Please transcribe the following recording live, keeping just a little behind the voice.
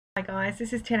Hi guys,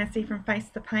 this is Tennessee from Face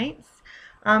the Paints.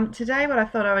 Today what I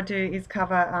thought I would do is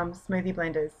cover smoothie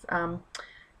blenders.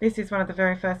 This is one of the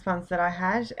very first ones that I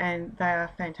had and they are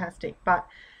fantastic, but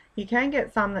you can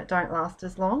get some that don't last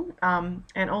as long,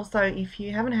 and also if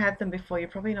you haven't had them before you're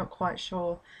probably not quite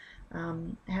sure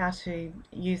how to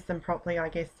use them properly, I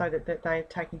guess, so that they're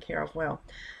taken care of well.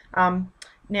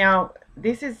 Now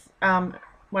this is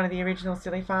one of the original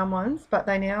Silly Farm ones, but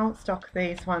they now stock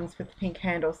these ones with the pink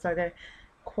handles, so they're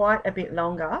quite a bit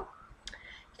longer.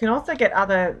 You can also get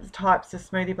other types of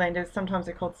smoothie blenders. Sometimes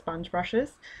they're called sponge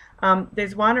brushes.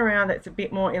 There's one around that's a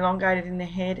bit more elongated in the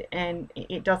head and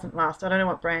it doesn't last. I don't know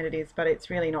what brand it is, but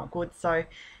it's really not good. So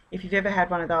if you've ever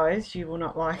had one of those, you will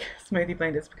not like smoothie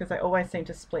blenders because they always seem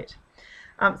to split.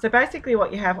 So basically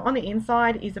what you have on the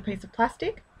inside is a piece of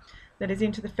plastic that is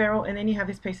into the ferrule, and then you have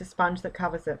this piece of sponge that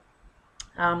covers it.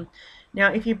 Now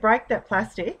if you break that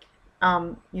plastic,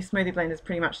 your smoothie blender is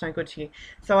pretty much no good to you.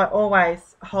 So I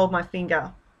always hold my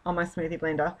finger on my smoothie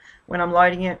blender when I'm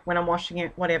loading it, when I'm washing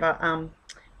it, whatever.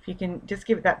 If you can just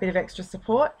give it that bit of extra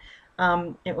support,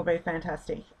 it will be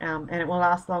fantastic, and it will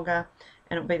last longer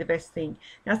and it will be the best thing.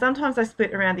 Now sometimes I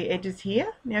split around the edges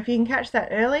here. Now if you can catch that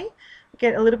early,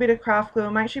 get a little bit of craft glue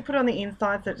and make sure you put it on the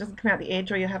inside so it doesn't come out the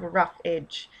edge, or you'll have a rough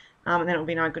edge, and then it will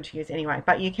be no good to use anyway.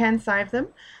 But you can save them.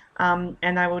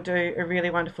 And they will do a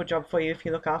really wonderful job for you if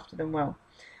you look after them well.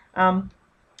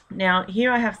 Now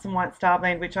here I have some white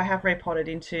StarBlend which I have repotted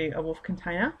into a wolf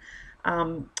container.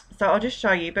 So I'll just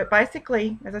show you, but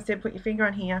basically, as I said, put your finger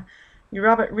on here, you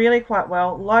rub it really quite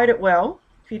well, load it well.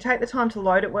 If you take the time to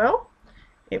load it well,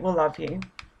 it will love you.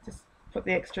 Just put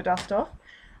the extra dust off.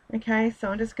 Okay, so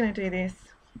I'm just going to do this.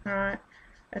 Alright,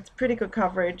 it's pretty good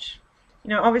coverage.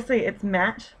 You know, obviously it's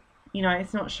matte, you know,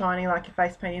 it's not shiny like your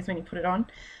face paint is when you put it on.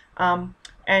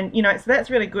 And you know, so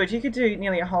that's really good. You could do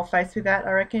nearly a whole face with that,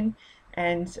 I reckon,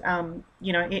 and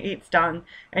you know, it's done.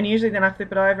 And usually then I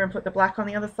flip it over and put the black on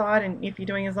the other side, and if you're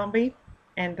doing a zombie,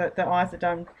 and the eyes are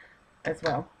done as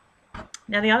well.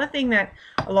 Now the other thing that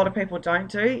a lot of people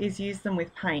don't do is use them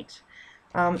with paint.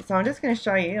 So I'm just going to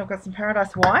show you. I've got some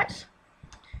Paradise White,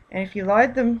 and if you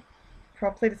load them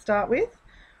properly to start with,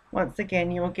 once again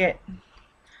you will get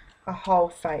a whole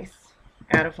face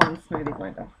out of one smoothie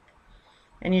blender.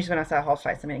 And usually when I say a whole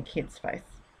face, I mean a kid's face.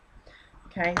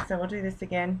 Okay, so we'll do this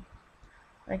again.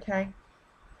 Okay,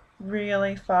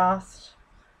 really fast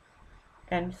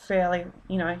and fairly,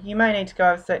 you know, you may need to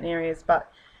go over certain areas,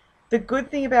 but the good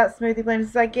thing about smoothie blenders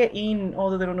is they get in all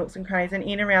the little nooks and crannies and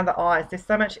in around the eyes. They're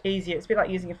so much easier. It's a bit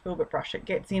like using a filbert brush. It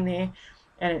gets in there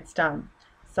and it's done.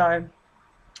 So,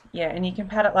 yeah, and you can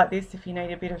pat it like this if you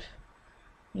need a bit of,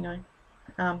 you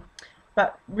know,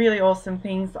 but really awesome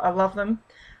things. I love them.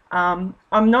 I'm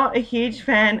not a huge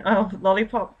fan of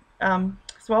lollipop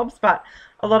swabs, but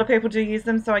a lot of people do use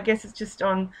them, so I guess it's just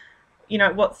on, you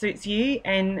know, what suits you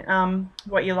and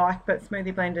what you like. But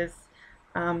smoothie blenders,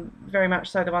 very much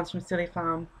so the ones from Silly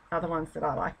Farm, are the ones that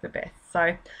I like the best. So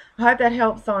I hope that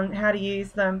helps on how to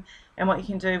use them and what you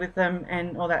can do with them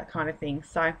and all that kind of thing.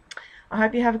 So I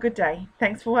hope you have a good day.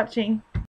 Thanks for watching.